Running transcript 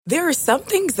There are some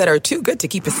things that are too good to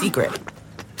keep a secret.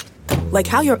 Like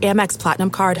how your Amex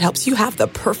Platinum card helps you have the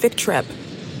perfect trip.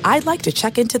 I'd like to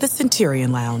check into the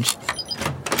Centurion Lounge.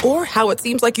 Or how it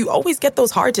seems like you always get those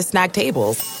hard-to-snag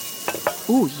tables.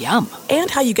 Ooh, yum.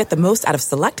 And how you get the most out of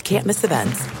select can't-miss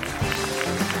events.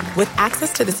 With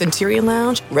access to the Centurion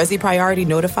Lounge, Resi Priority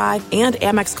Notified, and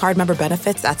Amex card member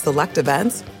benefits at select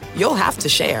events, you'll have to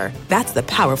share. That's the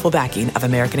powerful backing of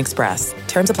American Express.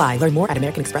 Terms apply. Learn more at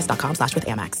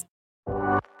americanexpress.com/withAmex.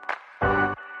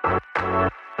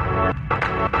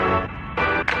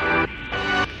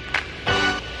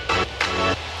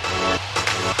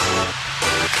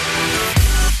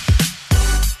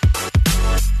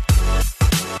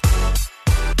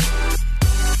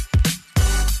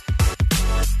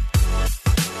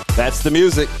 That's the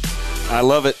music. I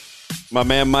love it. My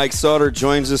man Mike Sauter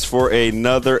joins us for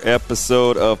another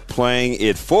episode of Playing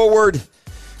It Forward.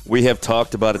 We have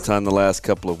talked about a ton the last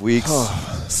couple of weeks.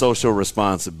 Social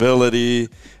responsibility,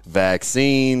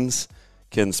 vaccines,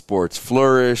 can sports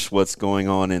flourish, what's going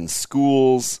on in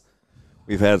schools.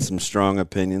 We've had some strong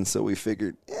opinions, so we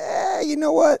figured, you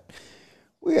know what?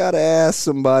 We ought to ask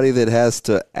somebody that has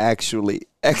to actually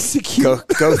execute.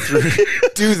 Go through,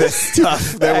 do the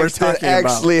stuff that we're talking about.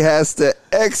 Actually has to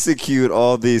execute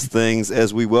all these things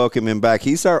as we welcome him back.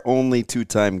 He's our only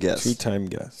two-time guest.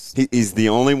 He's the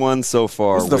only one so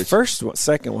far. He's the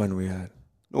second one we had.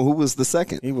 Oh, who was the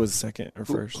second? He was second or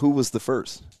first. Who was the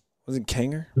first? Wasn't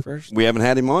Kanger first? We haven't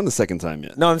had him on the second time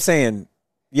yet. No, I'm saying,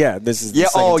 this is the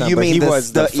second time. You mean he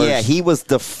was the first. Yeah, he was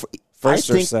the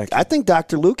First or second? I think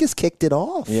Dr. Lucas kicked it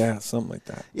off. Yeah, something like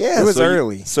that. Yeah, it was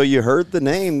early. So you heard the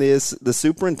name, the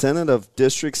superintendent of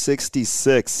District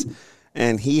 66,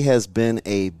 and he has been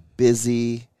a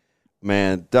busy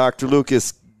man. Dr.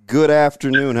 Lucas, good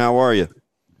afternoon. How are you?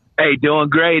 Hey, doing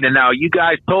great. And now you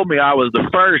guys told me I was the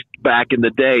first back in the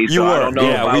day, so I don't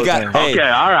know. Okay,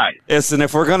 all right. Listen,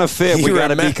 if we're gonna fit, we got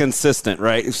to be consistent,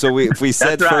 right? So if we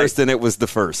said first, then it was the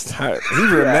first. He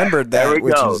remembered that,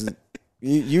 which is.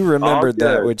 You remembered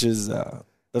that, which is the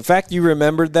fact you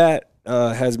remembered that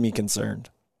has me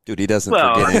concerned. Dude, he doesn't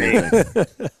forget anything.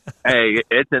 Hey,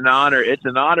 it's an honor. It's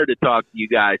an honor to talk to you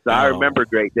guys. So I remember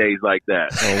great days like that.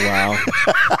 Oh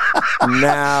wow!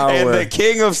 Now and the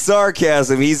king of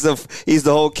sarcasm. He's the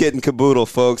whole kit and caboodle,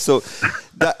 folks. So,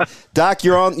 Doc,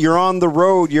 you're on the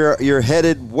road. You're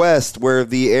headed west, where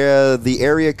the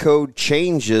area code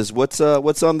changes. What's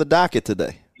on the docket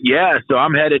today? Yeah, so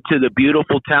I'm headed to the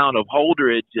beautiful town of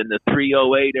Holdridge in the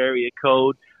 308 area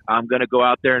code. I'm going to go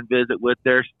out there and visit with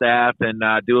their staff and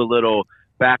do a little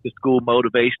back-to-school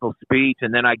motivational speech,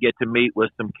 and then I get to meet with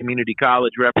some community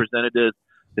college representatives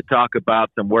to talk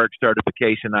about some work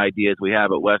certification ideas we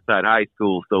have at Westside High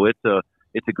School. So it's a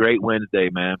great Wednesday,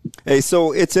 man. Hey,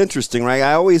 so it's interesting, right?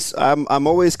 I'm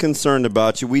always concerned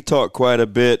about you. We talk quite a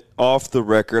bit off the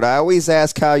record. I always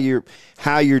ask how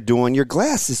you're doing. Your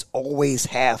glass is always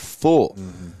half full.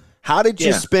 Mm-hmm. How did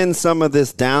you spend some of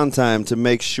this downtime to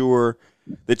make sure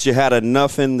that you had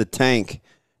enough in the tank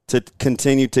to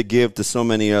continue to give to so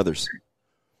many others?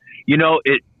 You know,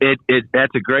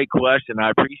 that's a great question. I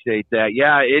appreciate that.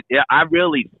 Yeah, I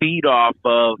really feed off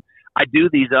of. I do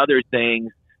these other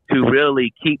things to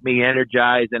really keep me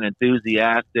energized and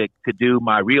enthusiastic to do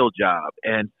my real job.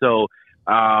 And so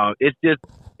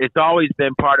it's always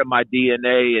been part of my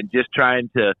DNA and just trying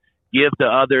to give to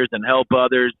others and help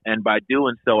others. And by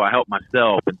doing so, I help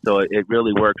myself. And so it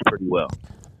really works pretty well.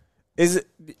 Is it,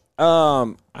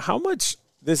 how much,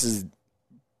 this is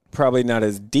probably not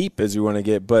as deep as we want to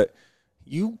get, but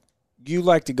you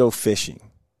like to go fishing.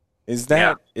 Is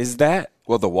that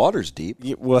well, the water's deep.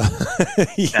 Well,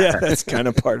 yeah, that's kind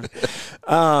of part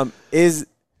of it.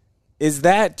 Is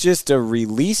that just a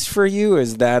release for you?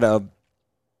 Is that a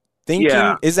thinking?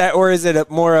 Yeah. Is it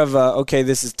more of a, okay,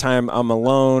 this is time I'm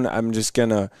alone, I'm just going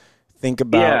to think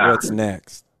about what's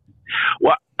next?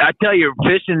 Well, I tell you,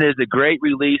 fishing is a great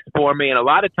release for me. And a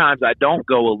lot of times I don't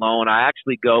go alone. I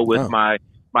actually go with my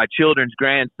children's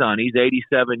grandson. He's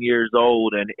 87 years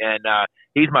old, and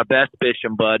he's my best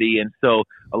fishing buddy. And so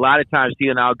a lot of times he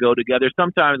and I'll go together.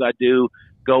 Sometimes I do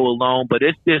go alone, but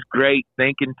it's just great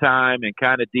thinking time and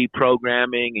kind of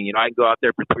deprogramming. And, I can go out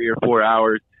there for 3 or 4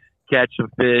 hours, catch some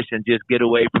fish, and just get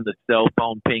away from the cell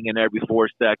phone pinging every 4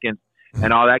 seconds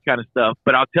and all that kind of stuff.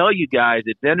 But I'll tell you guys,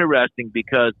 it's interesting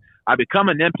because I become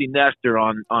an empty nester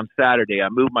on Saturday. I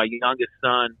moved my youngest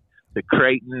son to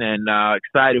Creighton and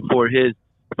excited for his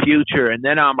future. And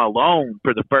then I'm alone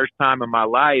for the first time in my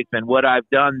life. And what I've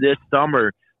done this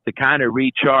summer to kind of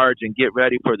recharge and get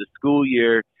ready for the school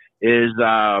year is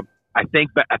I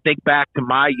think back to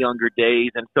my younger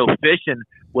days, and so fishing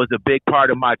was a big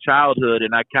part of my childhood,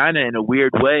 and I kind of, in a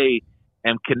weird way,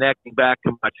 am connecting back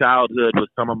to my childhood with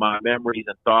some of my memories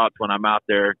and thoughts when I'm out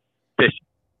there fishing.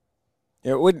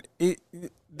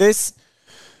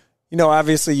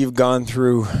 Obviously you've gone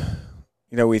through,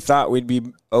 we thought we'd be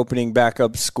opening back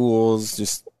up schools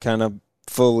just kind of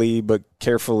fully but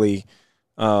carefully.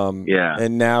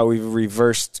 And now we've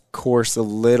reversed course a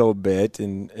little bit,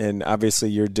 and obviously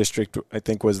your district, I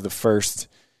think, was the first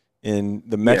in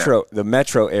the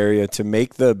metro area to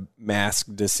make the mask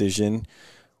decision.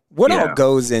 What all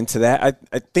goes into that?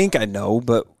 I think I know,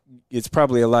 but it's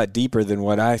probably a lot deeper than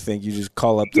what I think. You just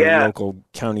call up the local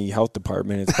county health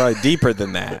department. It's probably deeper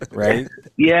than that, right?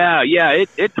 Yeah.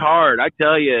 It's hard, I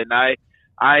tell you. And I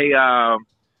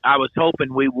was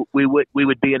hoping we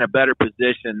would be in a better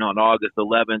position on August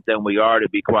 11th than we are, to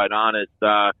be quite honest.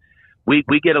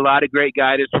 We get a lot of great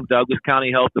guidance from Douglas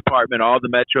County Health Department. All the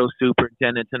Metro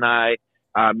superintendents and I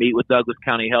meet with Douglas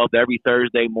County Health every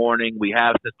Thursday morning. We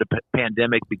have since the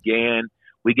pandemic began.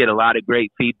 We get a lot of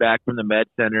great feedback from the Med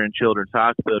Center and Children's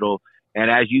Hospital.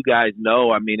 And as you guys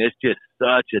know, I mean, it's just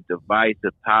such a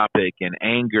divisive topic, and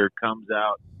anger comes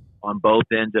out on both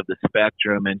ends of the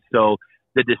spectrum. And so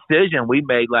the decision we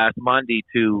made last Monday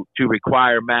to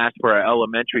require masks for our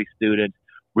elementary students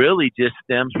really just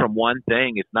stems from one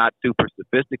thing. It's not super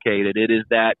sophisticated. It is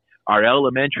that our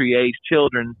elementary age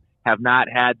children have not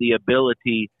had the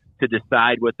ability to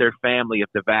decide with their family if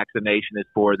the vaccination is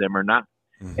for them or not.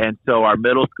 Mm-hmm. And so our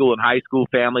middle school and high school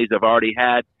families have already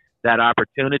had that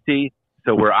opportunity.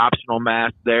 So we're optional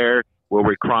masks there, where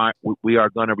we are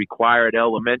going to require at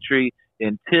elementary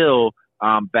until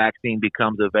vaccine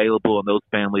becomes available and those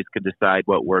families can decide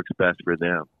what works best for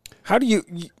them.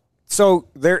 So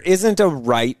there isn't a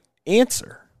right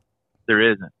answer.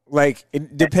 There isn't. Like,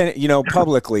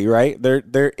 publicly, right?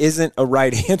 There isn't a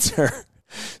right answer.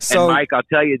 So, and Mike, I'll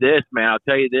tell you this, man.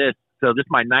 So this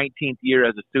is my 19th year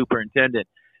as a superintendent,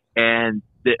 and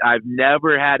I've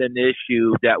never had an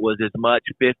issue that was as much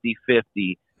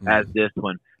 50-50 as this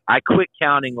one. I quit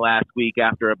counting last week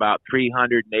after about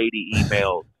 380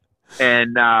 emails,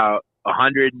 and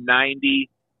 190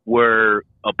 were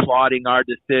applauding our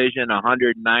decision.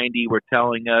 190 were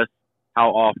telling us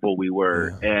how awful we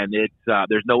were, and it's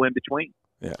there's no in between.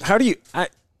 Yeah. How do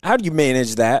you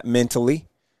manage that mentally?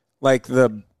 Like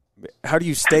how do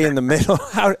you stay in the middle?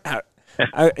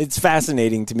 It's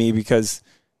fascinating to me because,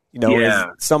 as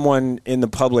someone in the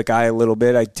public eye a little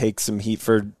bit, I take some heat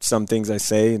for some things I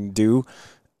say and do,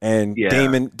 and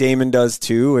Damon does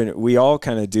too, and we all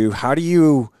kind of do. How do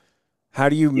you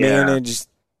manage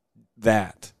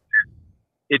that?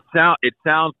 It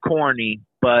sounds corny,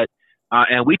 but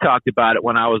and we talked about it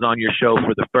when I was on your show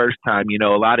for the first time. A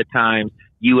lot of times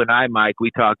you and I, Mike, we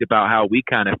talked about how we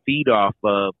kind of feed off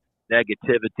of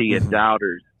negativity and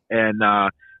doubters, and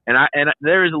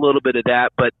there is a little bit of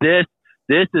that, but this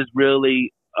is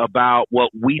really about what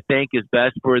we think is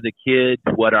best for the kids,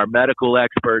 what our medical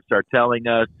experts are telling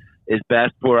us is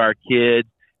best for our kids,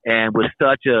 and with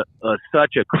such a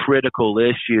critical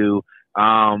issue,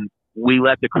 we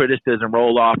let the criticism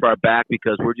roll off our back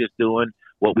because we're just doing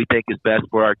what we think is best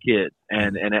for our kids,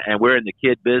 and we're in the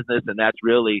kid business, and that's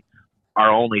really our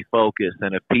only focus.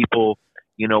 And if people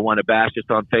want to bash us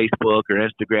on Facebook or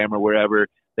Instagram or wherever,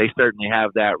 they certainly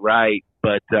have that right.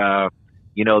 But,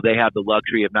 they have the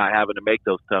luxury of not having to make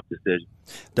those tough decisions.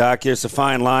 Doc, there's a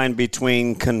fine line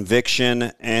between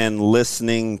conviction and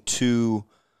listening to,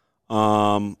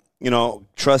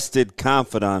 trusted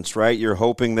confidants, right? You're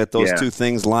hoping that those two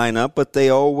things line up, but they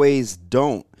always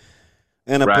don't.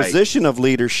 In a position of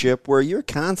leadership where you're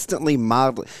constantly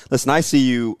modeling. Listen, I see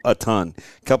you a ton,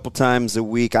 a couple times a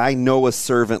week. I know a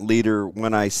servant leader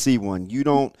when I see one. You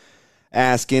don't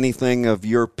ask anything of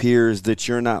your peers that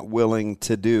you're not willing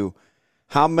to do.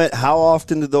 How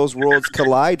often do those worlds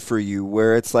collide for you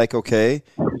where it's like, okay,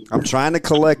 I'm trying to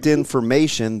collect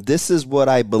information. This is what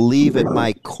I believe at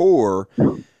my core.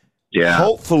 Yeah.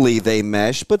 Hopefully they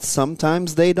mesh, but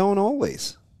sometimes they don't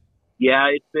always. Yeah,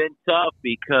 it's been tough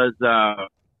because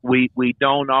we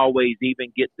don't always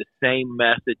even get the same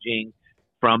messaging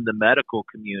from the medical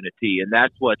community, and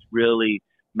that's what's really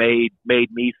made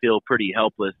me feel pretty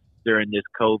helpless during this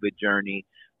COVID journey.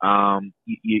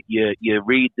 You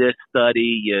read this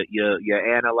study, you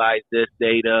analyze this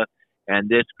data, and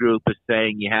this group is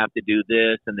saying you have to do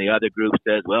this, and the other group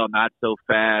says, well, not so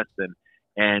fast,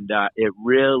 and it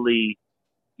really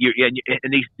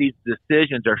and these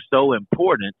decisions are so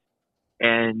important.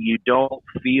 And you don't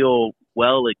feel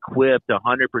well equipped,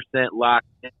 100% locked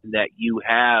in, that you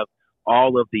have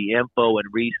all of the info and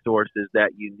resources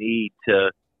that you need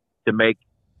to make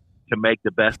to make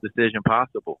the best decision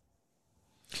possible.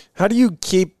 How do you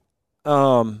keep,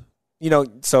 so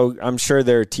I'm sure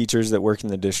there are teachers that work in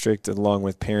the district along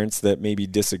with parents that maybe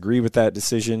disagree with that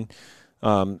decision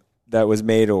that was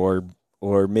made, or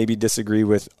maybe disagree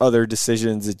with other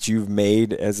decisions that you've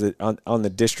made on the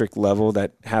district level.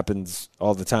 That happens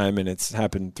all the time, and it's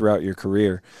happened throughout your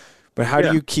career. But how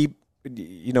do you keep,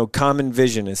 common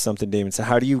vision is something Damon said.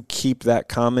 How do you keep that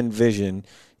common vision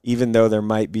even though there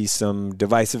might be some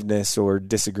divisiveness or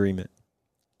disagreement?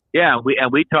 Yeah,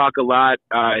 we talk a lot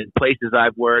in places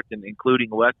I've worked, and including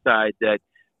Westside, that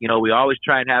we always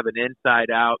try and have an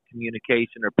inside-out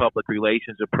communication or public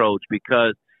relations approach,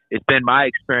 because it's been my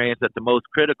experience that the most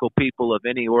critical people of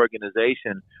any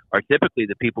organization are typically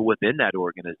the people within that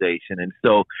organization, and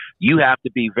so you have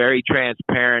to be very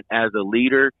transparent as a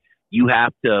leader. You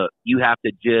have to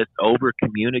just over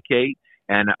communicate.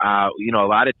 And, a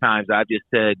lot of times I've just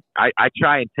said, I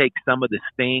try and take some of the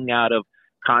sting out of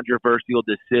controversial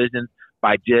decisions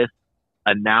by just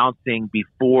announcing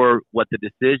before what the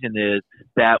decision is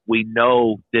that we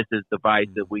know this is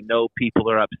divisive. We know people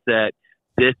are upset.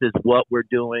 This is what we're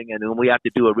doing. And then we have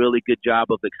to do a really good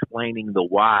job of explaining the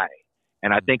why.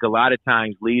 And I think a lot of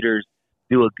times leaders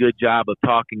do a good job of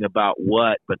talking about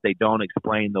what, but they don't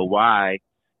explain the why.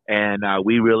 And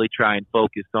we really try and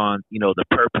focus on, the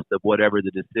purpose of whatever the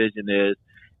decision is.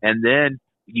 And then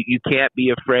you can't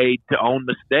be afraid to own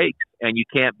mistakes, and you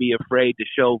can't be afraid to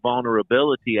show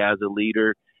vulnerability as a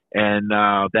leader. And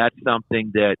that's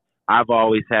something that I've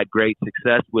always had great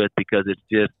success with, because it's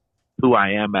just who I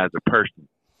am as a person.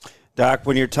 Doc,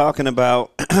 when you're talking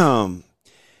about,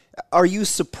 are you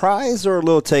surprised or a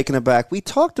little taken aback? We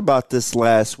talked about this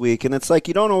last week, and it's like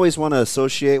you don't always want to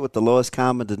associate with the lowest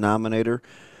common denominator.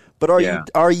 But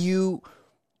are you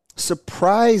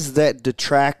surprised that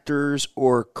detractors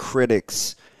or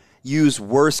critics use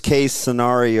worst case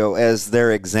scenario as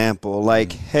their example?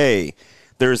 Like, hey,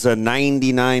 there's a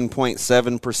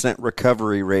 99.7%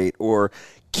 recovery rate, or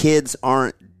kids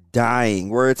aren't dying,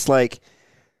 where it's like,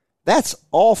 that's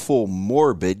awful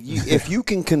morbid. If you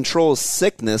can control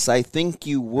sickness, I think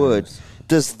you would.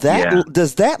 Does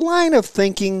that line of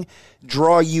thinking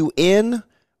draw you in?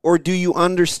 Or do you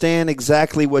understand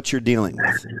exactly what you're dealing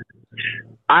with?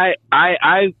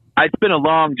 It's been a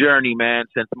long journey, man,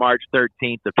 since March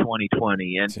 13th of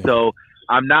 2020. And so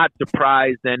I'm not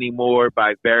surprised anymore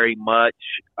by very much.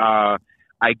 I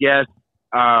guess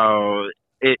that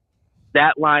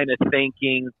line of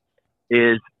thinking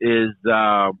is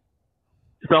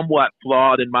somewhat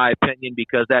flawed in my opinion,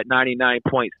 because that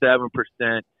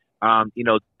 99.7%,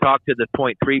 talk to the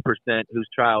 0.3% whose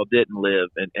child didn't live,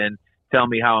 and tell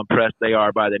me how impressed they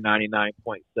are by the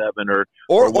 99.7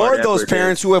 or those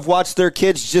parents who have watched their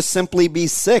kids just simply be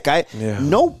sick.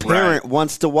 No parent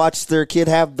wants to watch their kid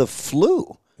have the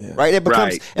flu, right? It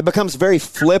becomes very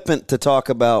flippant to talk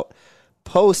about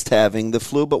post having the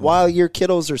flu, but while your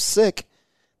kiddos are sick,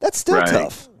 that's still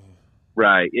tough.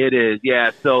 Right, it is.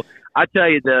 Yeah. So I tell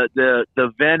you, the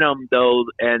venom though,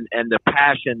 and the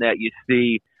passion that you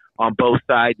see on both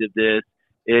sides of this,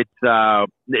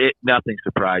 nothing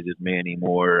surprises me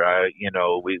anymore.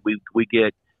 We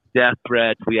get death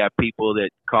threats. We have people that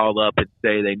call up and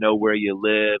say they know where you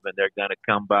live and they're going to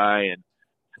come by and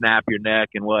snap your neck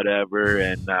and whatever.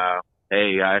 And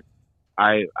hey,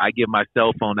 I give my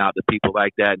cell phone out to people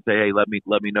like that and say, hey, let me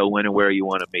know when and where you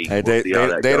want to meet. Hey,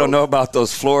 they don't know about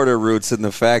those Florida roots and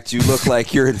the fact you look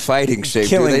like you're in fighting shape.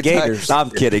 Killing gators. I'm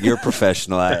kidding. You're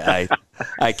professional. I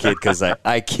kid because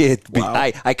I kid. Wow.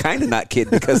 I kind of not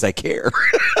kid because I care.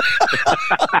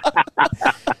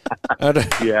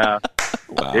 Yeah.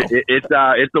 Wow.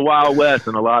 It's the Wild West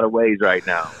in a lot of ways right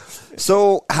now.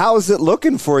 So how's it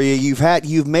looking for you?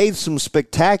 You've made some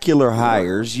spectacular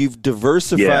hires. You've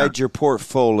diversified your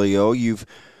portfolio. You've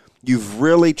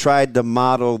really tried to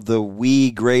model the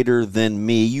we greater than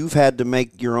me. You've had to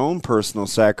make your own personal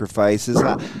sacrifices.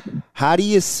 How do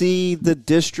you see the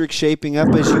district shaping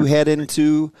up as you head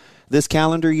into this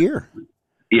calendar year?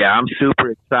 Yeah, I'm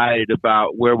super excited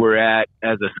about where we're at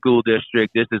as a school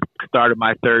district. This is the start of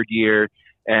my third year,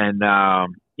 and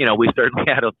we certainly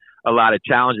had a lot of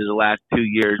challenges the last 2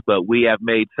 years, but we have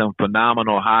made some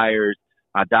phenomenal hires.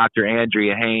 Dr.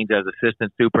 Andrea Haynes as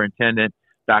assistant superintendent,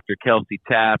 Dr. Kelsey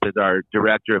Tapp as our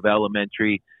director of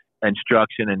elementary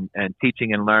instruction and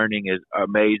teaching and learning is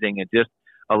amazing, and just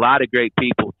a lot of great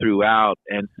people throughout.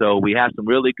 And so we have some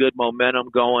really good momentum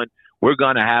going. We're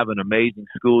going to have an amazing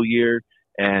school year,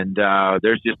 and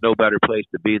there's just no better place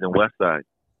to be than Westside.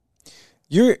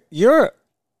 You're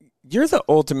the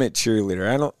ultimate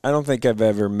cheerleader. I don't think I've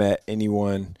ever met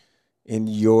anyone in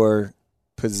your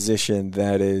position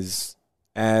that is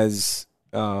as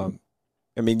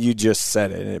I mean, you just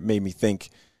said it, and it made me think,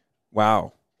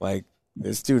 wow, like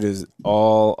this dude is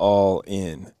all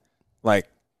in. Like,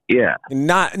 yeah,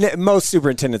 not most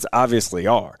superintendents obviously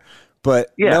are,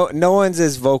 but no one's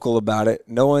as vocal about it.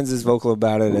 No one's as vocal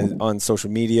about it on social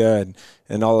media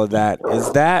and all of that.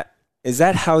 Is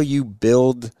that how you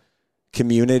build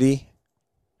community?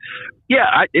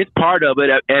 Yeah, it's part of it,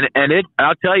 and it.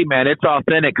 I'll tell you, man, it's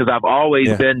authentic because I've always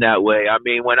been that way. I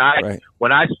mean, when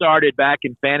I started back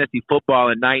in fantasy football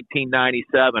in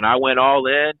 1997, I went all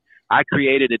in. I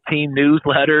created a team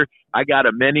newsletter. I got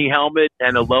a mini helmet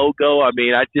and a logo. I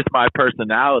mean, that's just my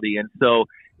personality. And so,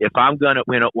 if I'm gonna,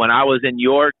 when I was in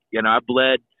York, I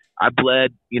bled,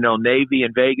 Navy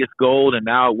and Vegas gold, and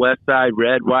now at Westside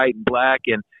red, white, and black.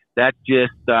 And that's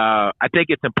just, I think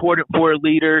it's important for a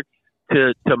leader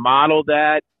to model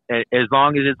that, as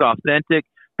long as it's authentic,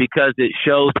 because it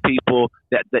shows people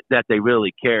that they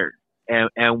really care.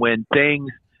 And when things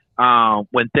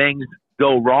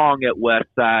go wrong at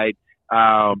Westside,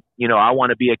 I want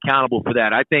to be accountable for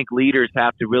that. I think leaders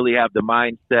have to really have the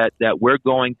mindset that we're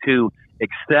going to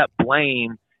accept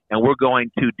blame and we're going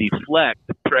to deflect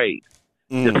praise.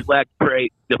 Deflect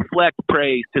praise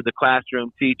to the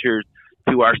classroom teachers,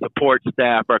 to our support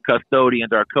staff, our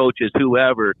custodians, our coaches,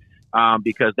 whoever.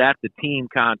 Because that's a team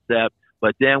concept.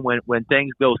 But then when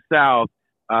things go south,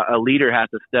 a leader has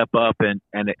to step up and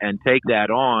take that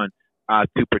on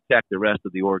to protect the rest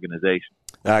of the organization.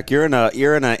 You're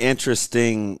in an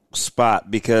interesting spot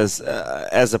because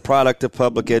as a product of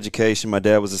public education, my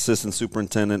dad was assistant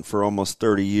superintendent for almost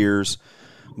 30 years.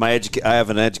 I have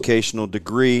an educational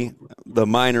degree, the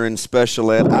minor in special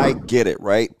ed. I get it,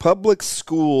 right? Public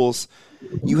schools,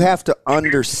 you have to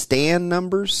understand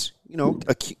numbers.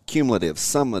 Cumulative,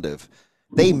 summative.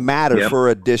 They matter for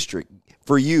a district.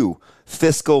 For you,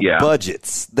 fiscal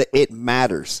budgets, it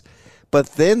matters.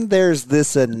 But then there's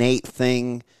this innate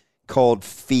thing called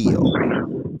feel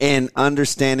and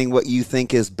understanding what you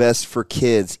think is best for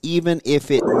kids, even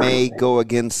if it may go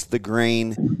against the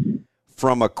grain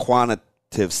from a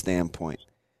quantitative standpoint.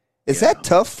 Is that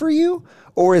tough for you?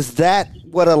 Or is that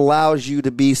what allows you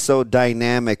to be so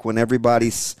dynamic when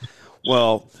everybody's,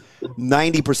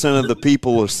 90% of the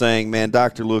people are saying, man,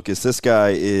 Dr. Lucas, this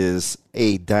guy is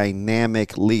a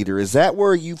dynamic leader. Is that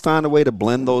where you found a way to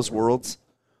blend those worlds?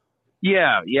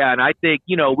 Yeah. And I think,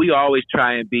 we always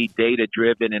try and be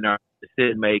data-driven in our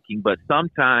decision-making, but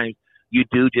sometimes you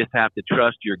do just have to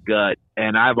trust your gut.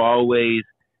 And I've always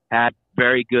had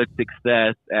very good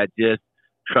success at just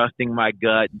trusting my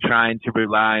gut and trying to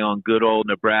rely on good old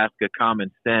Nebraska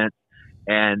common sense.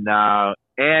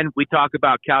 And we talk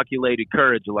about calculated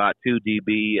courage a lot too,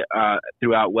 DB,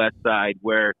 throughout Westside,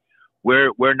 where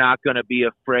we're not going to be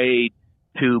afraid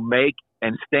to make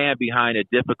and stand behind a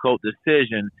difficult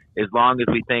decision as long as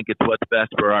we think it's what's best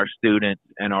for our students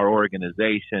and our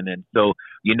organization. And so,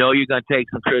 you're going to take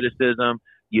some criticism,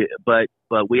 but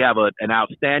we have an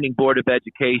outstanding board of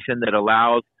education that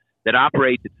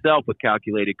operates itself with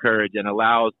calculated courage and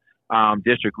allows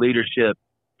district leadership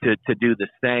to do the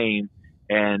same.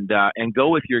 And go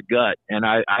with your gut. And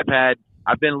I've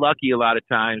been lucky a lot of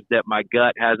times that my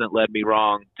gut hasn't led me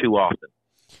wrong too often.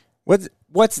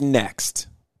 What's next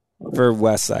for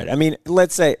Westside? I mean,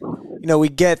 let's say, we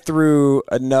get through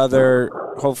another,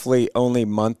 hopefully only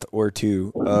month or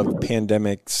two of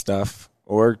pandemic stuff,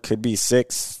 or it could be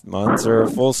 6 months or a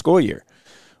full school year.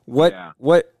 Okay,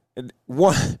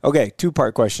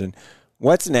 two-part question.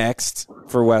 What's next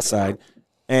for Westside?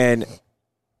 And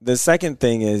the second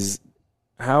thing is,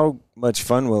 how much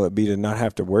fun will it be to not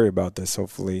have to worry about this,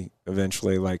 hopefully,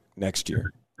 eventually, like next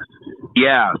year?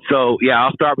 Yeah. So,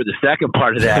 I'll start with the second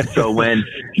part of that. So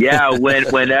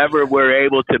whenever we're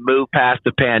able to move past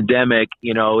the pandemic,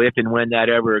 if and when that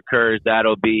ever occurs,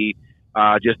 that'll be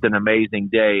just an amazing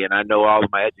day. And I know all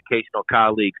of my educational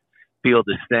colleagues feel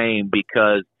the same,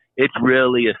 because it's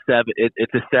really a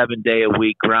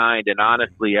 7-day-a-week grind. And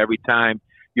honestly, every time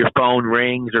your phone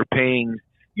rings or pings,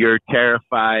 you're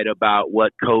terrified about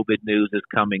what COVID news is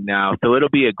coming now. So it'll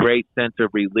be a great sense of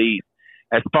relief.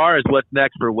 As far as what's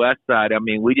next for Westside, I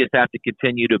mean, we just have to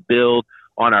continue to build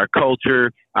on our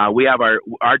culture. We have our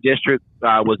district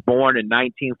was born in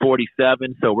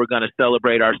 1947, so we're going to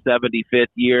celebrate our 75th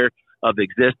year of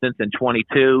existence in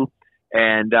 22,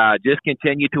 and just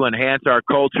continue to enhance our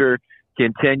culture,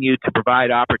 continue to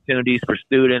provide opportunities for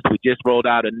students. We just rolled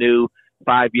out a new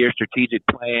 5-year strategic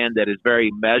plan that is very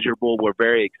measurable. We're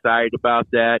very excited about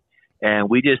that, and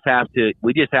we just have to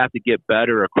get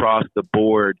better across the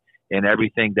board in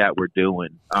everything that we're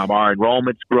doing. Our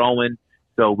enrollment's growing,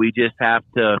 so we have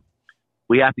to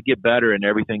get better in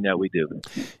everything that we do.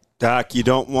 Doc, you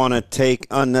don't want to take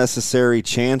unnecessary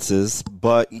chances,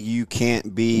 but you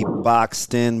can't be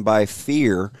boxed in by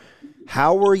fear.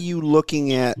 How are you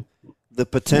looking at the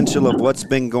potential of what's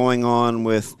been going on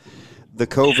with the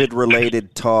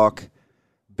COVID-related talk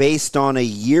based on a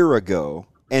year ago?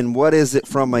 And what is it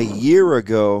from a year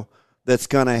ago that's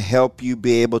going to help you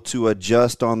be able to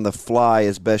adjust on the fly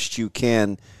as best you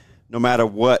can, no matter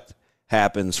what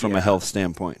happens from a health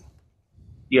standpoint?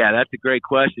 Yeah, that's a great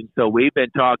question. So we've been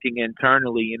talking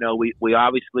internally. You know, we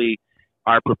obviously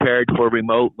are prepared for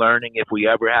remote learning if we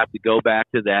ever have to go back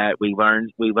to that. We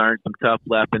learned some tough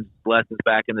lessons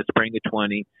back in the spring of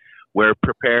 20. We're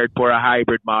prepared for a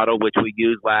hybrid model, which we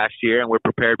used last year, and we're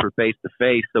prepared for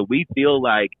face-to-face. So we feel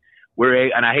like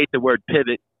and I hate the word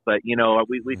pivot, but, you know,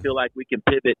 we feel like we can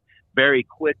pivot very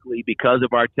quickly because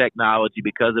of our technology,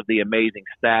 because of the amazing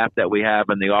staff that we have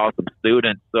and the awesome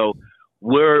students. So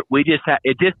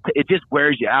it just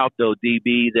wears you out though,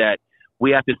 DB, that we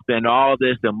have to spend all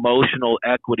this emotional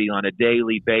equity on a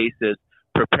daily basis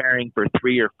preparing for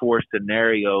 3 or 4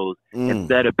 scenarios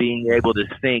instead of being able to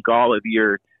sink all of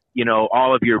your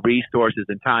resources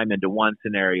and time into one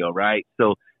scenario, right?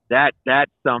 So that's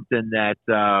something that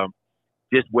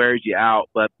just wears you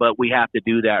out, but we have to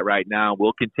do that right now.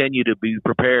 We'll continue to be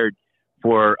prepared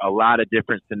for a lot of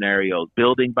different scenarios,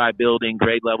 building by building,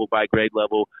 grade level by grade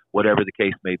level, whatever the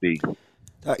case may be.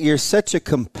 You're such a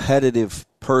competitive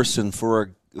person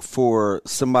for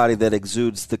somebody that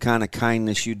exudes the kind of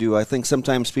kindness you do. I think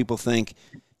sometimes people think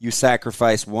you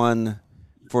sacrifice one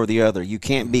for the other. You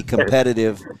can't be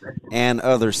competitive and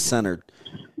other-centered.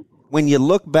 When you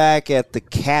look back at the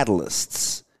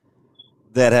catalysts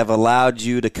that have allowed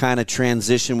you to kind of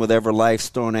transition whatever life's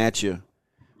thrown at you,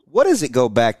 what does it go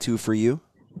back to for you?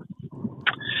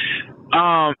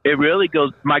 It really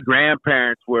goes. My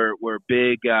grandparents were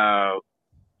big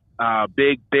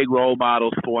role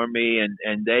models for me, and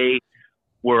they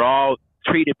were all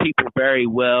treated people very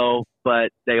well,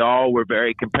 but they all were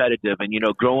very competitive. And, you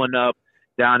know, growing up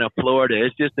down in Florida,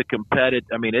 it's just a competitive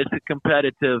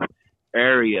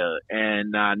area,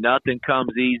 and nothing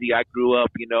comes easy. I grew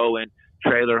up, you know, in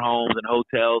trailer homes and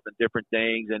hotels and different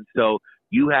things, and so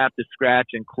you have to scratch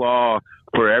and claw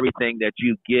for everything that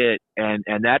you get, and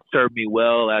that served me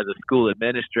well as a school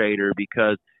administrator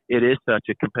because it is such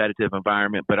a competitive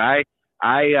environment. But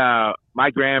my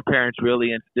grandparents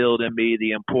really instilled in me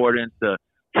the importance of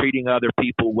treating other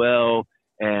people well,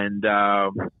 and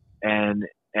then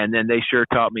they sure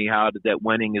taught me that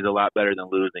winning is a lot better than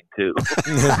losing too.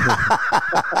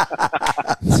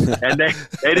 And they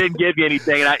didn't give you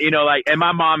anything, and and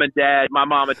my mom and dad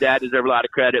deserve a lot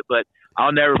of credit, but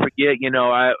I'll never forget, you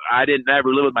know, I didn't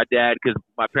ever live with my dad because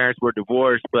my parents were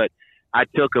divorced, but I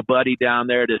took a buddy down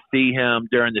there to see him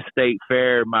during the state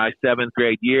fair my 7th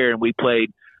grade year, and we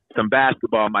played some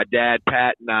basketball, my dad,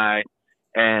 Pat, and I,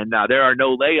 and there are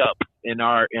no layups in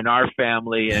our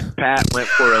family, and Pat went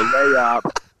for a layup,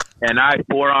 and I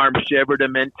forearm shivered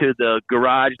him into the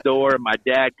garage door, and my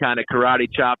dad kind of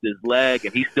karate chopped his leg,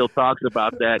 and he still talks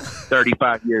about that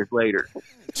 35 years later.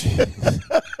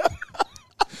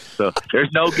 So there's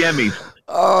no gimmies.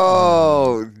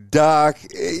 Oh, Doc,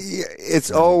 it's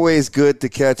always good to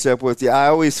catch up with you. I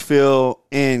always feel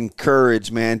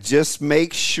encouraged, man. Just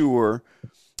make sure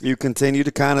you continue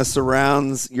to kind of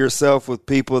surround yourself with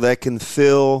people that can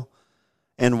fill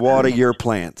and water your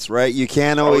plants, right? You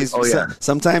can't always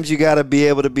sometimes you got to be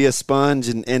able to be a sponge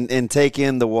and take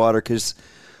in the water because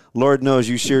Lord knows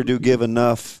you sure do give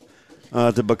enough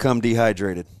to become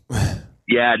dehydrated.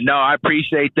 Yeah, no, I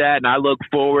appreciate that, and I look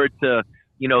forward to,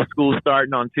 you know, school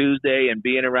starting on Tuesday and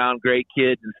being around great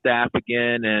kids and staff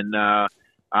again, and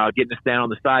getting to stand on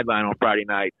the sideline on Friday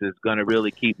nights is going to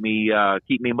really keep me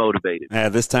motivated. Yeah,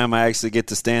 this time I actually get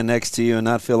to stand next to you and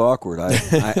not feel awkward.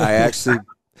 I actually,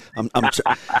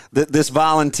 this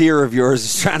volunteer of yours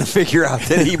is trying to figure out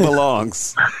that he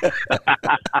belongs.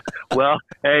 Well,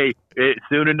 hey,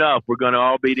 soon enough, we're going to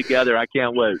all be together. I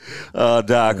can't wait.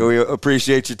 Doc, we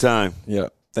appreciate your time. Yeah,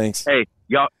 thanks. Hey,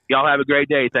 y'all have a great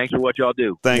day. Thanks for what y'all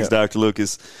do. Thanks, Dr.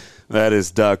 Lucas. That is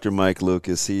Dr. Mike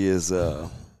Lucas. He is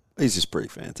he's just pretty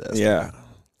fantastic. Yeah.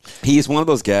 He is one of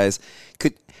those guys,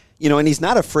 and he's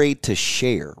not afraid to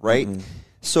share, right? Mm-hmm.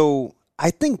 So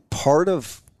I think part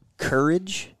of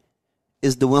courage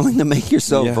is the willing to make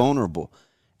yourself vulnerable.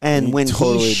 And when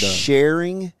he's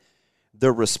sharing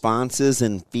the responses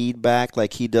and feedback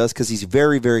like he does, because he's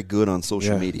very, very good on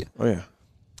social media. Oh, yeah.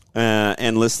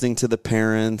 And listening to the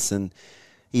parents, and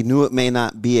he knew it may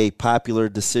not be a popular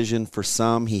decision for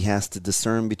some. He has to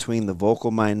discern between the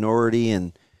vocal minority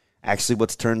and actually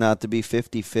what's turned out to be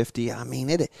 50-50. I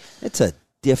mean, it's a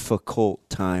difficult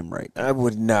time right now. I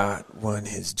would not want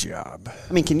his job.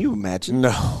 I mean, can you imagine?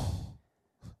 No.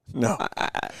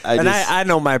 I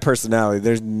know my personality.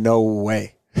 There's no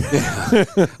way.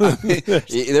 I mean,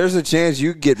 there's a chance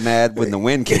you get mad when the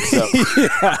wind kicks up,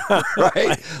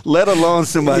 right? Let alone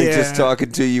somebody just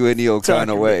talking to you any old kind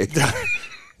of way.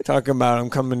 Talking about I'm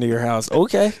coming to your house.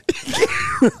 Okay.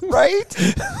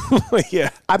 Right?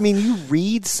 Yeah. I mean, you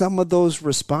read some of those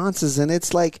responses, and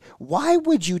it's like, why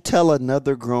would you tell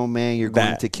another grown man you're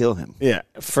going to kill him? Yeah,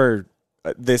 for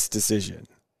this decision.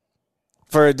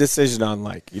 For a decision on,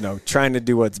 like, trying to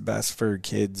do what's best for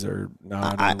kids or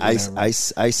not. I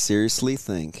seriously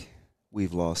think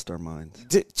we've lost our minds.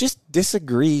 Just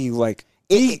disagree. Like,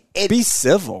 be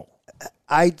civil.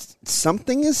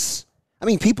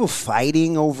 People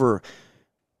fighting over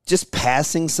just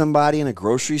passing somebody in a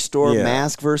grocery store,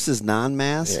 mask versus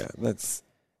non-mask. Yeah, that's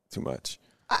too much.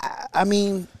 I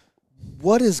mean,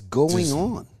 what is going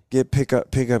on? Pick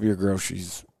up your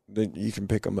groceries. Then you can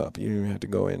pick them up. You don't even have to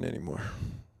go in anymore.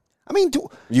 I mean,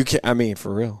 you can. I mean,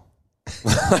 for real.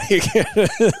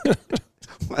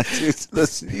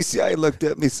 Listen, you see how he looked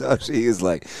at me, Sasha? He was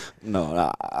like,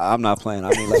 "No, I'm not playing.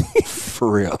 I mean, like,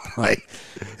 for real. Like,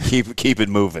 keep it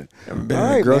moving." I haven't been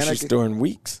in a grocery store in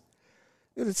weeks.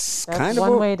 It's That's kind of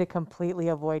one way to completely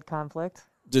avoid conflict.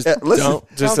 Just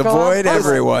avoid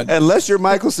everyone. Unless you're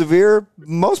Michael Severe,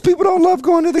 most people don't love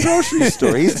going to the grocery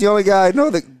store. He's the only guy I know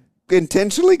that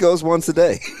intentionally goes once a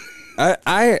day.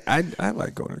 I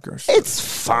like going to the grocery store. It's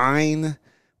fine,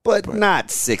 but not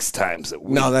 6 times a week.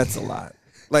 No, that's a lot.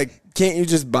 Like, can't you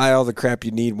just buy all the crap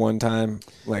you need one time?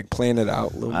 Like, plan it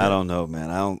out a little bit? I don't know,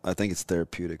 man. I think it's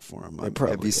therapeutic for him.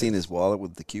 Have you seen his wallet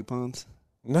with the coupons?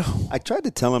 No. I tried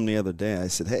to tell him the other day. I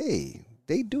said, hey,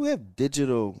 they do have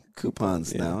digital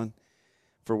coupons now. And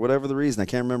for whatever the reason, I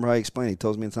can't remember how he explained it. He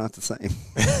told me it's not the same.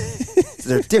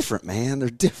 They're different, man. They're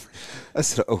different. I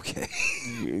said, okay.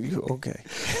 Okay.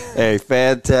 Hey,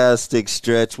 fantastic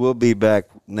stretch. We'll be back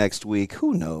next week.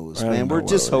 Who knows, man? We're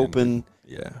just hoping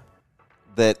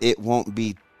that it won't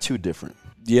be too different.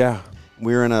 Yeah.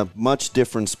 We're in a much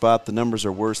different spot. The numbers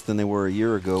are worse than they were a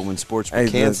year ago when sports were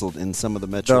canceled in some of the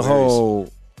metro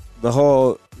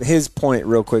areas. His point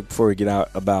real quick before we get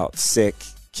out about sick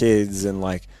kids and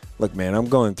like, look, man, I'm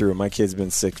going through it. My kid's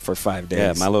been sick for 5 days.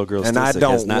 Yeah, my little girl's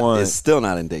still sick. Is still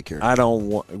not in daycare.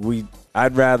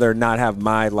 I'd rather not have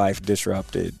my life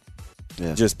disrupted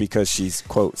just because she's,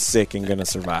 quote, sick and going to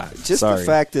survive. Just the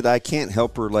fact that I can't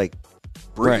help her, like,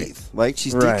 breathe. Right. Like,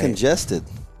 she's decongested.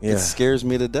 Yeah. It scares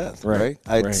me to death, right?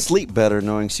 I'd sleep better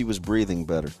knowing she was breathing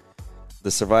better.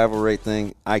 The survival rate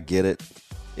thing, I get it.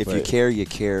 If you care, you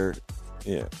care.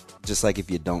 Yeah. Just like if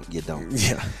you don't, you don't.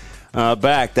 Yeah.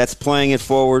 Back. That's Playing It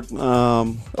Forward.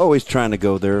 Always trying to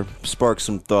go there. Spark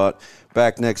some thought.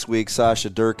 Back next week, Sasha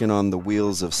Durkin on the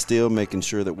wheels of steel, making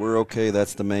sure that we're okay.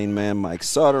 That's the main man, Mike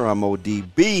Sauter. I'm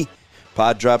ODB.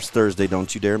 Pod drops Thursday.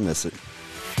 Don't you dare miss it.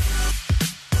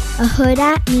 A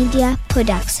Huda Media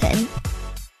Production.